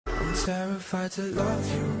terrified to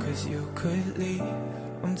love you, cause you could leave.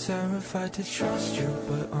 I'm terrified to trust you,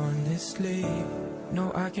 but honestly,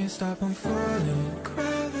 no, I can't stop, I'm falling.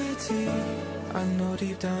 Gravity, I know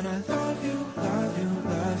deep down I love you, love you,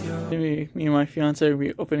 love you. Maybe me and my fiance will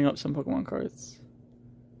be opening up some Pokemon cards.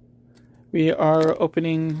 We are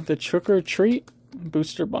opening the Trick or Treat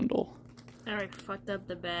Booster Bundle. I already fucked up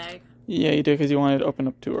the bag. Yeah, you did because you wanted to open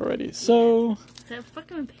up 2 already. So... That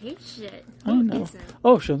fucking page shit. I don't know.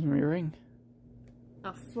 Oh, shows me your ring.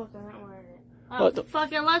 Oh, fuck, I'm not wearing it. Oh,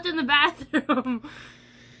 fuck, I left it in the bathroom.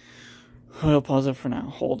 We'll pause it for now.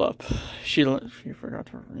 Hold up. She forgot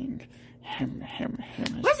her ring.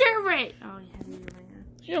 Where's your ring? Oh, you have your ring on.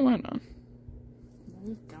 Yeah, why not? No,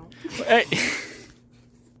 you don't. Hey!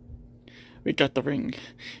 We got the ring.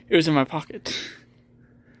 It was in my pocket.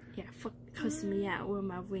 Yeah, fuck cussing me out. Where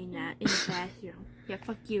my ring at? In the bathroom. Yeah,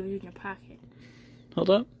 fuck you. It's in your pocket. Hold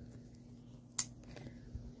up.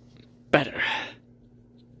 Better.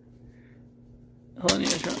 Hold on,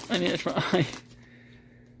 I need to try.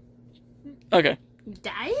 Okay. You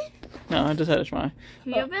died? No, I just had to try.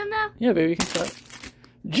 Can you open them now? Yeah, baby, you can start.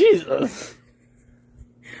 Jesus!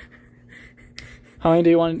 How many do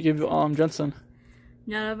you want to give Jensen?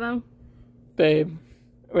 None of them. Babe,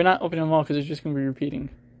 we're not opening them all because it's just going to be repeating.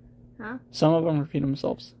 Huh? Some of them repeat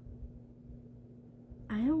themselves.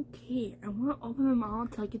 I don't care. I want to open them all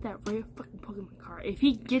until I get that rare fucking Pokemon card. If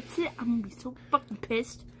he gets it, I'm going to be so fucking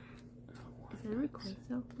pissed. Is that recording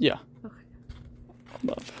still? Yeah. Okay.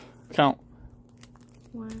 Love. Count.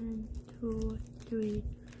 1, 2, 3,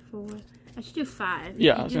 4. I should do 5.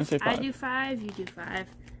 Yeah, I was going to say 5. I do 5, you do 5.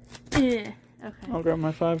 Yeah. Okay. I'll grab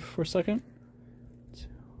my 5 for a second. 2,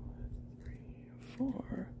 3,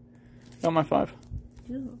 4. Got my 5.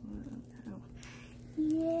 Ooh.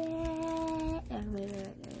 Yeah. Oh, wait.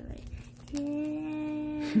 Yeah.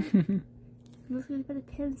 Looks like he's about to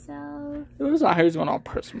piss himself. It was not how he's going to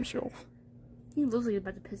piss himself. He looks like he's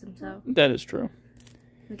about to piss himself. That is true.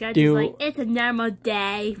 The guy's just like, it's a normal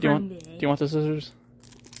day for me. Do you want the scissors?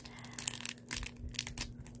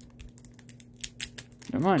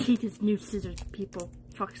 Never mind. Keith is new scissors, people.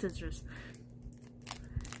 Fuck scissors.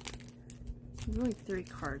 There's only 3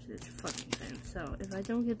 cards in this fucking thing, so if I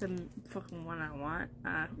don't get the fucking one I want,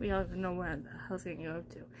 we don't even know where the hell's gonna go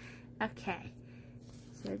to. Okay.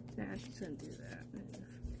 So, I'm just gonna do that.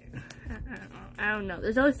 I don't know.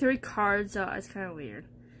 There's only 3 cards, so it's kind of weird.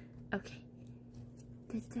 Okay.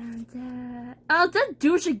 Oh, that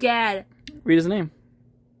douche again! Read his name.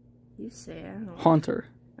 You say it. I don't know. Haunter.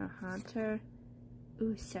 A Haunter.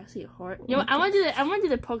 Ooh, sexy horse. You know, I want to do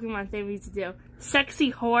the Pokemon thing we used to do. Sexy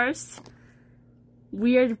horse.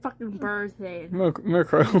 Weird fucking bird thing.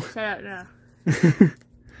 Murkrow. Shut up now.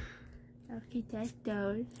 Okay, that's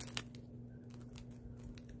those.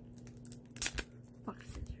 Fuck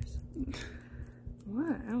scissors.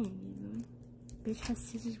 What? I don't need them. Bitch has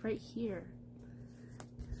scissors right here.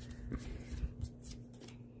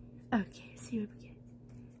 Okay, see what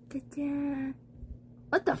we get. Ta-da!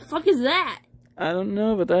 What the fuck is that? I don't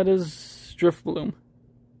know, but that is Drifbloom.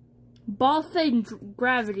 Ball thing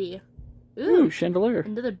gravity. Ooh, Chandelier.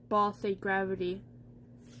 Another ball thing gravity.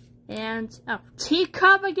 And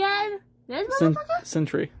teacup again? This motherfucker?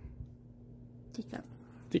 Sentry. Teacup.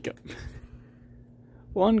 Teacup.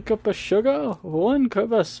 1 cup of sugar, 1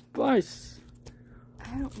 cup of spice.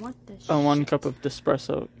 I don't want this. 1 cup of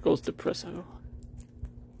Despresso goes Depresso.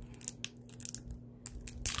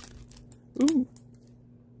 Ooh.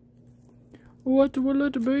 What will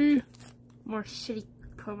it be? More shitty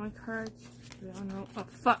Pokemon cards. We don't know. Oh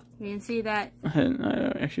fuck! We didn't see that.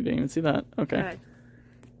 I actually didn't even see that. Okay. Right.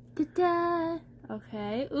 Ta-da!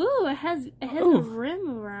 Okay. Ooh, it has a rim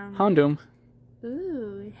around. Houndoom.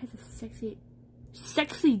 Ooh, it has a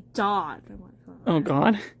sexy dog. Oh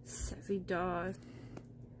god. Sexy dog.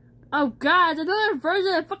 Oh god, another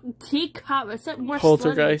version of fucking teacup. Except more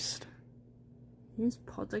Poltergeist. Is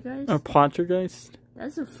Poltergeist? Or Poltergeist.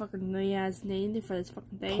 That's a fucking new ass name for this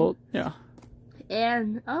fucking thing. Yeah.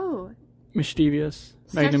 And Mischievous.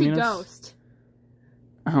 Sexy Ghost.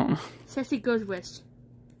 I don't know. Sexy Ghost Wish.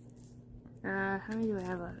 How many do I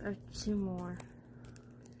have left? 2 more.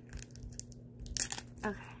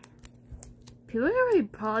 Okay. People are gonna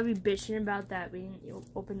probably be bitching about that we didn't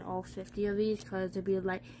open all 50 of these because they'd be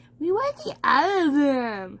like, we want the other of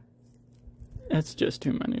them. That's just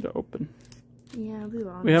too many to open. Yeah, we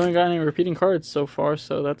won't. We haven't got any repeating cards so far,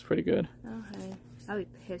 so that's pretty good. Okay. I'll be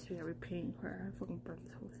pissed we got repeating card. I fucking burnt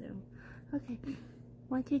this whole thing. Okay.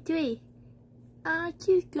 1, 2, 3.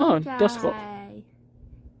 Cute good guy. Duskull.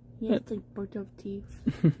 He has like burnt up teeth.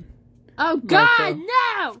 Oh god,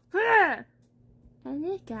 no! And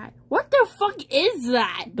this guy. What the fuck is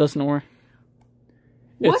that? Dusknoir.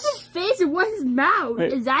 What's his face and what's his mouth?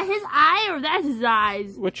 Wait. Is that his eye or that's his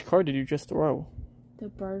eyes? Which card did you just throw? The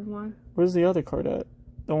bird one. Where's the other card at?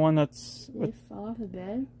 The one that's... Did it fall off the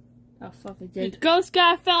bed? Oh fuck it did. Ghost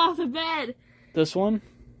guy fell off the bed! This one?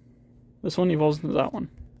 This one evolves into that one.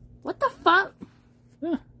 What the fuck?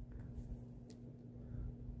 Yeah.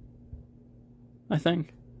 I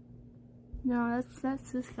think. No,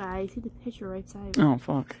 that's this guy. You see the picture right side. Oh,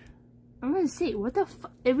 fuck. I'm gonna see. What the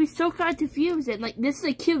fuck? It was so kind of confusing. Like, this is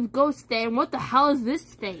a cute ghost thing. What the hell is this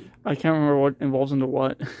thing? I can't remember what evolves into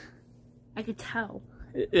what. I could tell.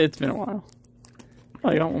 It's been a while.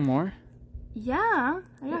 Oh, you got one more? Yeah,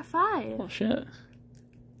 I got 5. Oh, shit.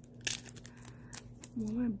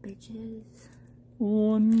 More bitches.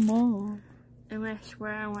 One more. And I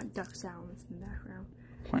swear I want duck sounds in the background.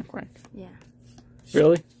 Quack, quack. Yeah.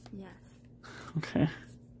 Really? Yes. Okay.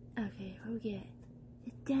 Okay, what we get?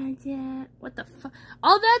 What the fuck?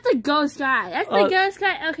 Oh, that's a ghost guy. That's the ghost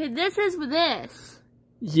guy. Okay, this is for this.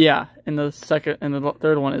 Yeah, and the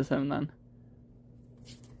third one is him then.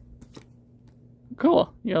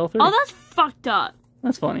 Cool. You got all 3. Oh, that's fucked up.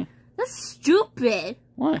 That's funny. That's stupid.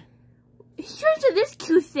 Why? He turns into this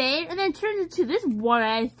cute thing, and then turns into this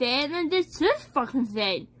one-eyed thing, and then this fucking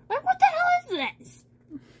thing. Like, what the hell is this?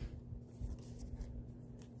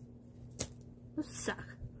 Those suck.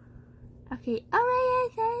 Okay, oh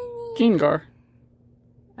my god, Gengar.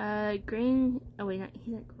 Green. Oh wait,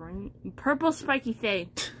 he's not green. Purple spiky thing.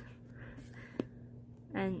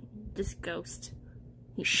 And this ghost.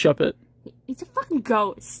 Shup it. He's a fucking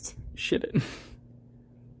ghost. Shit it.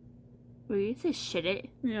 Wait, you say shit it?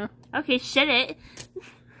 Yeah. Okay, shit it.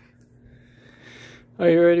 Are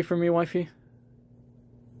you ready for me, wifey?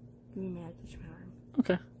 Give me a kiss my arm.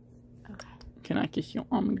 Okay. Okay. Can I kiss your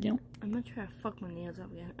arm again? I'm gonna try to fuck my nails up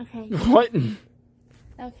again. Okay. What?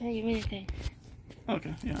 Okay, give me the thing.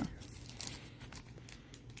 Okay, yeah.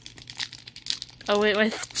 Oh wait,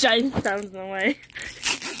 my giant sound's in the way.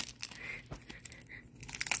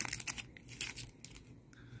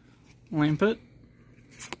 Lamp it.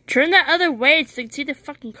 Turn that other way so you can see the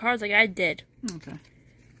fucking cards like I did. Okay.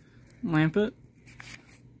 Lamp it.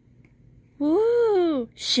 Woo!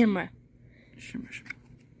 Shimmer. Shimmer, shimmer.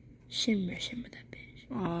 Shimmer, shimmer that bitch.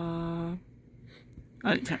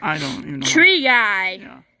 I don't even know. Tree guy.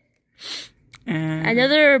 Yeah. And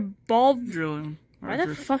Another bulb. drilling. Why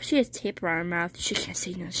the fuck she has tape around her mouth? She can't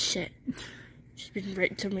say no shit. She's been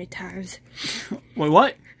written so many times. Wait,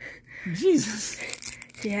 what? Jesus.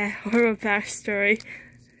 Yeah, horrible backstory.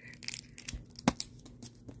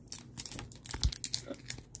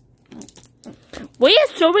 We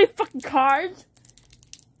have so many fucking cards.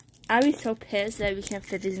 I'd be so pissed that we can't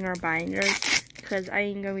fit these in our binders. Because I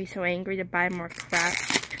ain't gonna be so angry to buy more crap.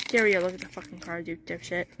 There we go, look at the fucking card, you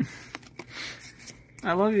dipshit.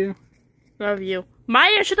 I love you. Love you.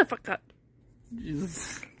 Maya, shut the fuck up.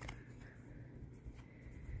 Jesus.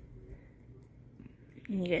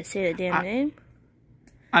 You gotta say the damn name?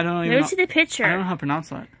 I don't even Let me know. see the picture. I don't know how to pronounce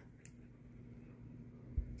that.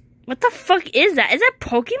 What the fuck is that? Is that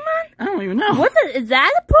Pokemon? I don't even know. Is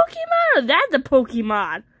that a Pokemon or that's a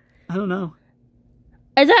Pokemon? I don't know.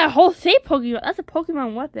 Is that a whole fake Pokemon? That's a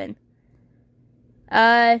Pokemon weapon.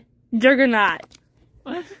 Juggernaut.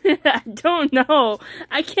 What? I don't know.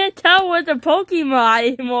 I can't tell what's a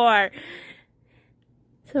Pokemon anymore.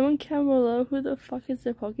 Someone comment below who the fuck is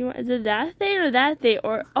the Pokemon? Is it that thing or that thing?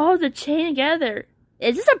 Or, oh, the chain together.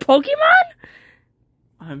 Is this a Pokemon?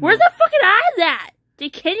 Where's the fucking eyes at?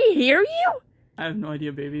 Can he hear you? I have no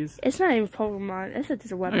idea, babies. It's not even Pokemon. It's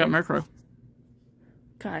just a weapon. I got Murkrow.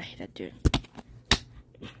 God, I hate that dude.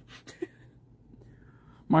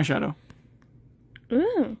 My shadow.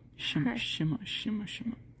 Ooh. Shimmer, shimmer, shimmer,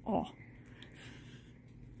 shimmer. Oh.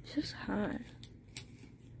 It's just hot.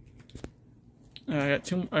 I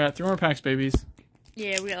got 3 more packs, babies.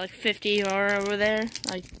 Yeah, we got like 50 more over there.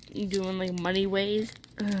 Like, you doing like money ways.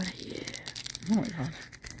 Yeah. Oh my god.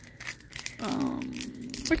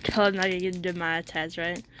 We're totally not gonna get demonetized,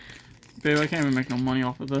 right? Babe, I can't even make no money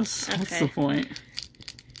off of this. Okay. What's the point?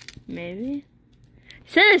 Maybe.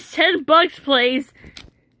 Send us $10, please.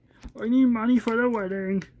 I need money for the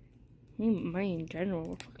wedding. I need money in general.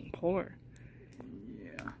 We're fucking poor.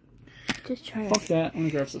 Yeah. Just try Fuck that. I'm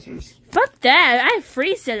gonna grab scissors. Fuck that. I have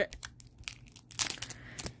free scissors.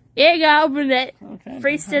 Yeah, you gotta open it. Okay.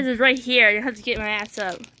 Free scissors right here. You have to get my ass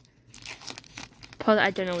up. Pause.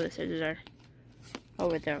 I don't know where the scissors are. Oh,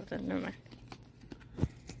 right there. Never mind.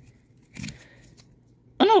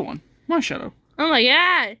 Another one. My shadow. Oh my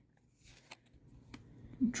god.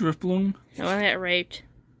 Drift Bloom. No one got raped.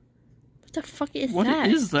 What the fuck is that? What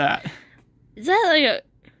is that? Is that like a...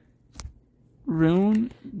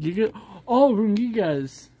 Rune Giga? Oh, Rune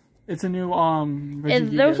Gigas. It's a new,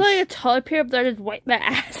 It looks like a toilet paper that I just wiped my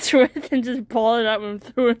ass with and just balled it up and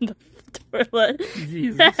threw it in the toilet.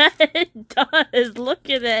 Jesus. It does. Look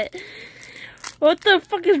at it. What the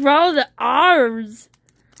fuck is wrong with the arms?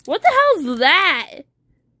 What the hell is that?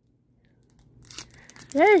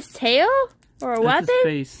 Is that his tail? Or a That's weapon? his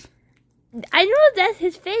face. I know that's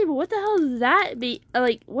his face, but what the hell is that?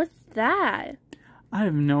 Like, what's that? I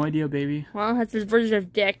have no idea, baby. Well, that's his version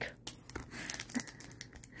of dick.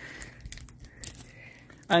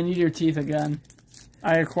 I need your teeth again.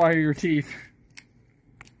 I acquire your teeth.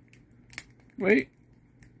 Wait.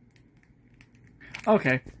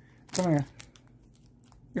 Okay. Come here.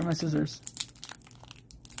 Here are my scissors.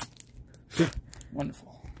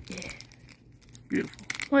 Wonderful. Yeah. Beautiful.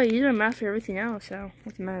 Well, you didn't math for everything else, so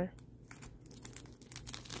what's the matter?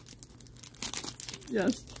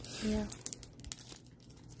 Yes. Yeah.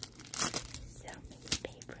 So many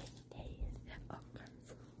papers today. Oh,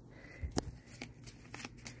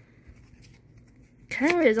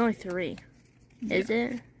 currently, there's only 3. Is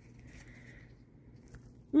it?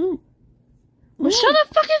 Ooh. Well, shut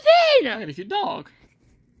the fucking I thing! got a cute dog.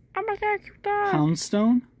 Oh my god, cute dog.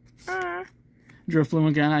 Houndstone. Drifloon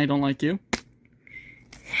again, I don't like you.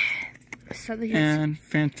 Something And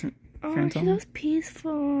Phantom. Oh, she looks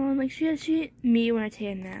peaceful. Like she me when I take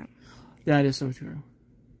a nap. That is so true.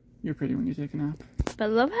 You're pretty when you take a nap. But I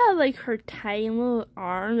love how like her tiny little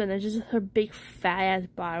arms and then just her big fat ass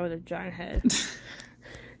body with a giant head.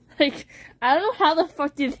 Like, I don't know how the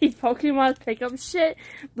fuck do these Pokemon pick up shit,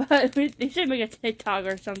 but they should make a TikTok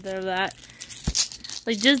or something of that.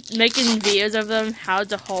 Like, just making videos of them, how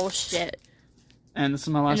the whole shit. And this is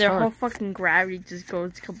my last And their card. whole fucking gravity just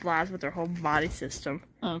goes kablast with their whole body system.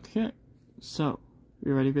 Okay. So,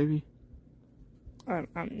 you ready, baby? I'm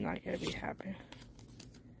not gonna be happy.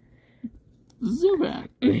 Zubat.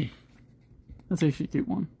 That's actually a cute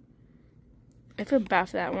one. I feel bad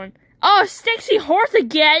for that one. Oh, sexy horse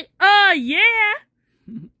again! Oh, yeah!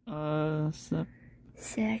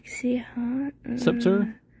 Sexy horse.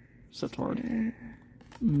 Scepter? Sceptard.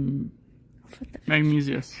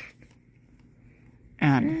 Magnesius.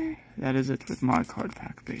 And that is it with my card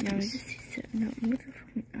pack, babies. No, just no, what the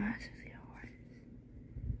fucking ass is the horse?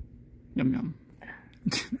 Yum yum.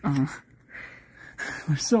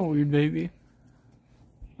 We're so weird, baby.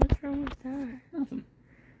 What's wrong with that? Nothing.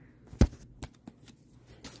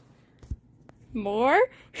 More?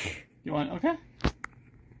 You want, okay.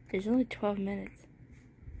 There's only 12 minutes.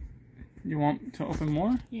 You want to open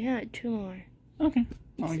more? Yeah, 2 more. Okay.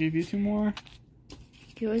 I'll give you 2 more.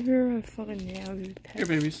 Get over my fucking nail. Here,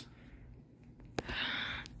 babies.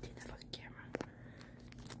 Take the fucking camera.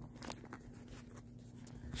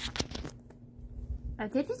 I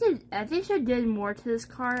think they should do more to this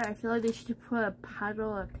card. I feel like they should put a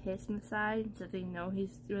puddle of piss inside so they know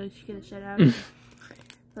he's really kicking the shit out.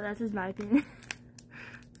 But that's just my opinion.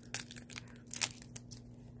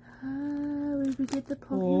 We get the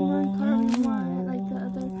Pokemon card we want, like the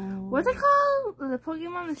other. What's it called? The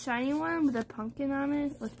Pokemon, the shiny one with the pumpkin on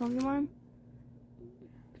it? What's Pokemon?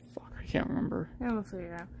 Fuck, I can't remember. I'm gonna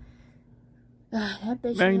figure it out. That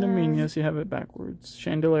bitch. Magnanimous, you have it backwards.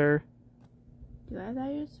 Chandelier. Do I have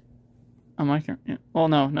that yours? I can't. Yeah. Oh,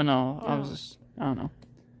 no. I was just, I don't know.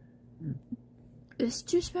 Is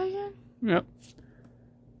juice back in? Yep.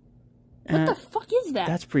 What the fuck is that?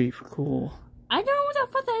 That's pretty cool. I don't know what the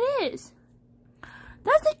fuck that is.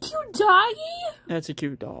 That's a cute doggy? That's a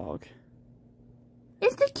cute dog.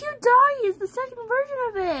 It's the cute doggy. It's the second version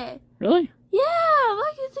of it. Really? Yeah,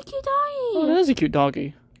 look, it's a cute doggy. Oh, that is a cute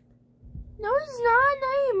doggy. No, it's not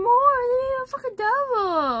anymore. They made a fucking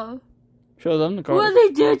devil. Show them the card. What they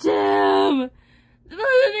did to him?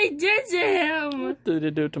 What they did to him? What did they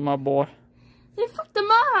do to my boy? They fucked him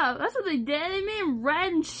up. That's what they did. They made him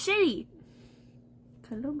red and shitty.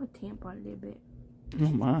 I love my tampon a little bit. Oh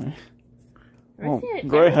my. Everything,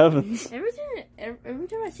 great heavens. Every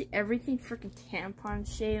time I see everything freaking tampon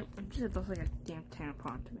shape, it just looks like a damn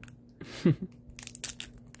tampon to me.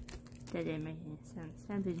 That didn't make any sense.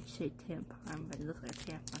 That didn't say tampon, but it looks like a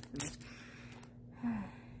tampon to me.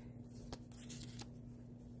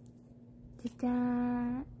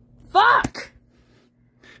 Ta-da. Fuck!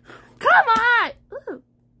 Come on! Ooh.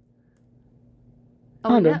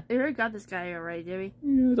 Oh, yeah, we already got this guy already, did we?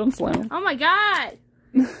 Yeah, don't slam him. Oh my god!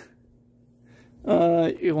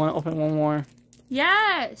 You want to open one more?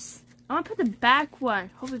 Yes! I want to put the back one.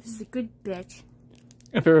 Hopefully this is a good bitch.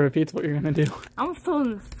 If it repeats what you're gonna do. I'm gonna throw it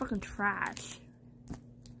in the fucking trash.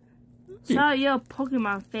 Sorry, you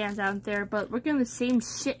Pokemon fans out there, but we're getting the same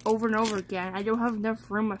shit over and over again. I don't have enough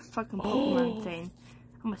room in my fucking Pokemon thing.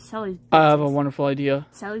 I'm gonna sell these bitches. I have a wonderful idea.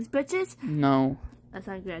 Sell these bitches? No. That's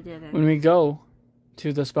not a good idea then. When we go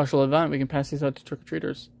to the special event, we can pass these out to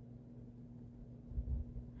trick-or-treaters.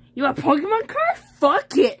 You want a Pokemon card?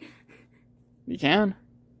 Fuck it! You can.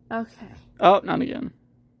 Okay. Oh, not again.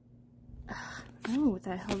 I don't know what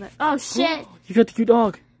the hell that... Oh, shit! You got the cute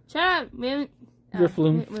dog. Shut up! We haven't...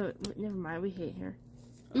 Drifloon. Wait, never mind, we hate her.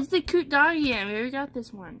 It's the cute dog again. We already got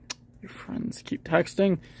this one. Your friends keep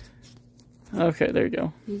texting. Okay, there you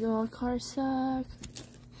go. These all cars suck.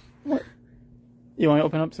 What? You want to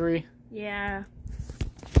open up 3? Yeah.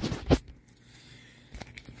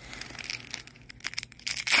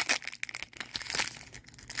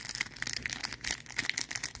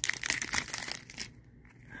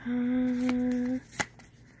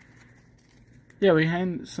 Yeah, we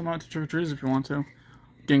hand some out to trick-or-treaters if you want to.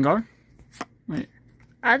 Gengar? Wait.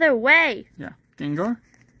 Other way. Yeah. Gengar?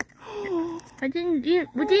 We didn't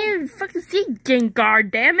even fucking see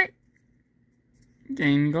Gengar, damn it.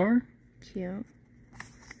 Gengar? Cute.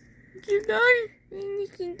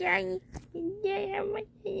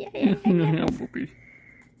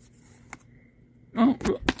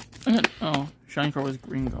 Oh, shiny card was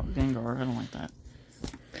Gengar. I don't like that.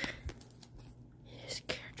 This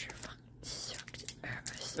character fucking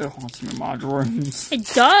sucks. It haunts me in my dreams. It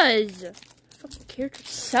does. Fucking character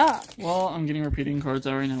sucks. Well, I'm getting repeating cards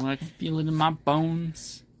out right now. I can feel it in my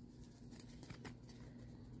bones.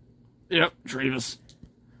 Yep, Travis.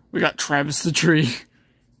 We got Travis the Tree.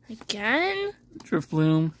 Again?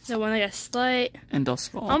 Drifloon. The one that got slight. And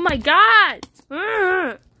Duskull. Oh my god!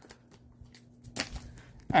 Ugh.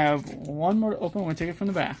 I have one more to open. We'll take it from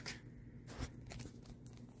the back.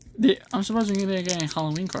 I'm surprised we didn't get any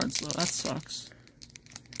Halloween cards, though. That sucks.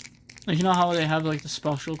 Like, you know how they have, like, the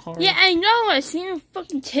special cards? Yeah, I know. I've seen it on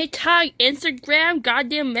fucking TikTok, Instagram,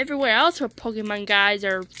 goddamn everywhere else where Pokemon guys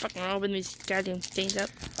are fucking opening these goddamn things up.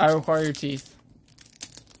 I require your teeth.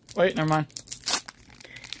 Wait, never mind.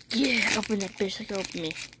 Yeah, open that bitch like open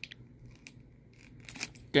me.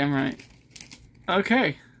 Damn right.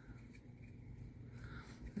 Okay.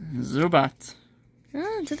 Zubat.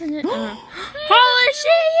 Oh, it doesn't it? Holy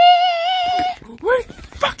shit! We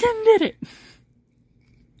fucking did it!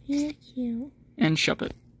 You're cute. And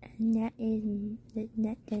Shuppet. And that is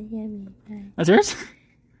not that. That's yours?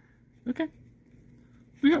 Okay.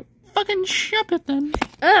 We got fucking Shuppet then.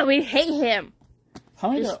 Oh, we hate him. How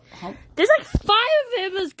many There's like 5 of him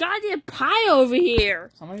in this goddamn pie over here.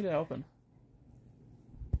 How many did I open?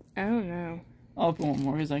 I don't know. I'll open one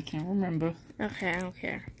more because I can't remember. Okay, I don't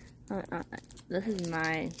care. This is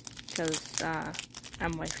mine because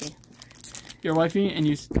I'm wifey. You're wifey and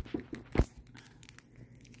you...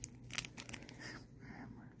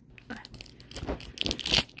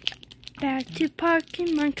 Back to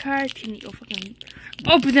Pokemon cards. Can you fucking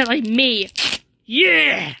open that like me?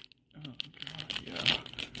 Yeah! Oh, God, yeah.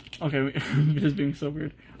 Okay, this is being so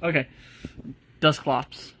weird. Okay.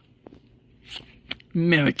 Dusclops.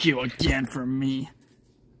 Mimikyu again for me.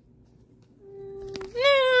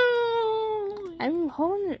 No! I'm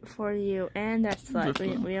holding it for you, and that's like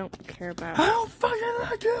we don't care about. I don't fucking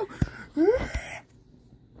like you!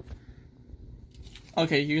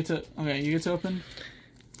 Okay, you get to open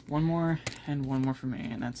one more and one more for me,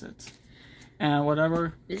 and that's it. And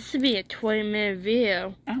whatever. This should be a 20-minute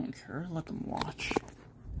video. I don't care. Let them watch.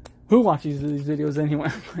 Who watches these videos anyway?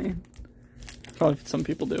 Probably some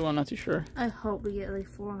people do. I'm not too sure. I hope we get like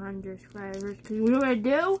 400 subscribers. Cause you know what I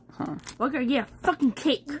do? Huh? We're gonna get a fucking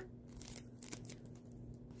cake.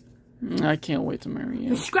 I can't wait to marry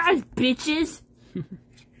you. Subscribe, bitches.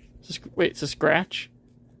 Wait, to scratch?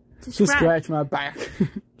 Subscribe. To scratch my back.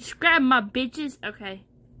 Subscribe, my bitches. Okay.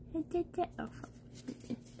 Oh,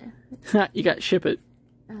 fuck. You got ship it.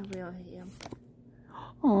 Oh, we all hate him.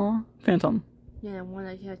 Aw, Phantom. Yeah, the one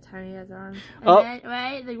that had tiny ass arms. And Oh. then,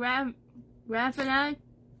 right, the grab finale.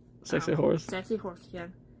 Sexy horse. Sexy horse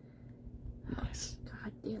again. Nice.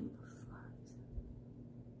 God damn those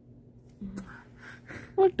flies.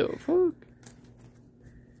 What the fuck?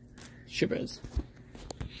 Shippers.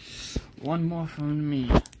 One more from me.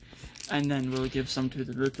 And then we'll give some to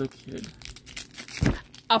the little kid.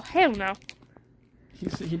 Oh, hell no. He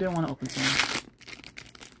didn't want to open some.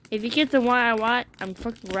 If he gets the one I want, I'm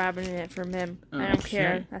fucking grabbing it from him. I don't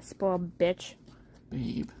care. Shit. That spoiled bitch.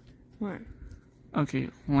 Babe. What? Okay,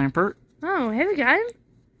 Lampert. Oh, have you got him?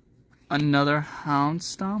 Another Hound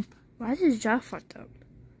Stomp. Why is his jaw fucked up?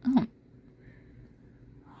 Oh.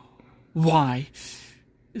 Why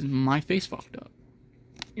is my face fucked up?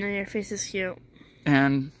 No, your face is cute.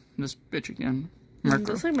 And this bitch again.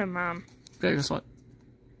 Looks like my mom. Guess what?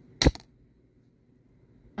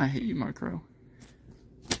 I hate you, Marco.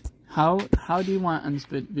 How do you want to end this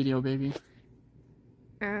video, baby?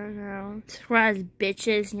 I don't know. Surprise,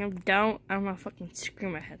 bitches. You don't. I'm gonna fucking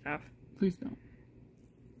scream my head off. Please don't.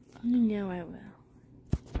 You know I will.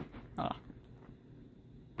 Ah.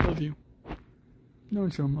 Love you.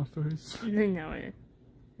 Don't show my face. No, it.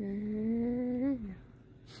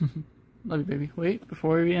 Love you, baby. Wait,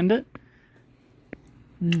 before we end it.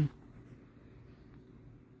 Mm.